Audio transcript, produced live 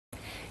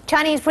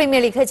Chinese Premier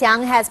Li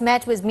Keqiang has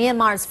met with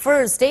Myanmar's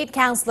first state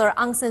councillor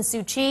Aung San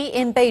Suu Kyi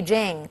in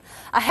Beijing.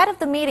 Ahead of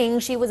the meeting,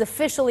 she was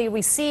officially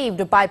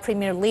received by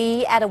Premier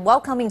Li at a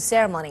welcoming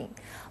ceremony.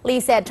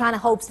 Li said China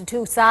hopes the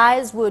two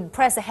sides would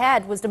press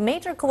ahead with the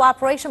major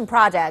cooperation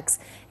projects,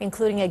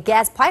 including a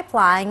gas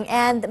pipeline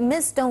and the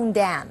Midstone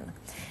Dam.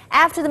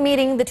 After the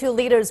meeting, the two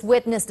leaders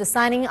witnessed the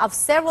signing of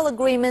several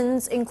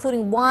agreements,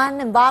 including one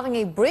involving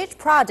a bridge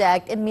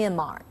project in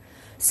Myanmar.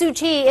 Suu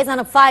Kyi is on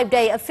a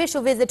 5-day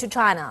official visit to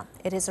China.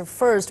 It is her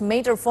first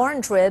major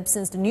foreign trip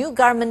since the new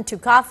government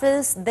took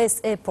office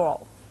this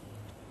April.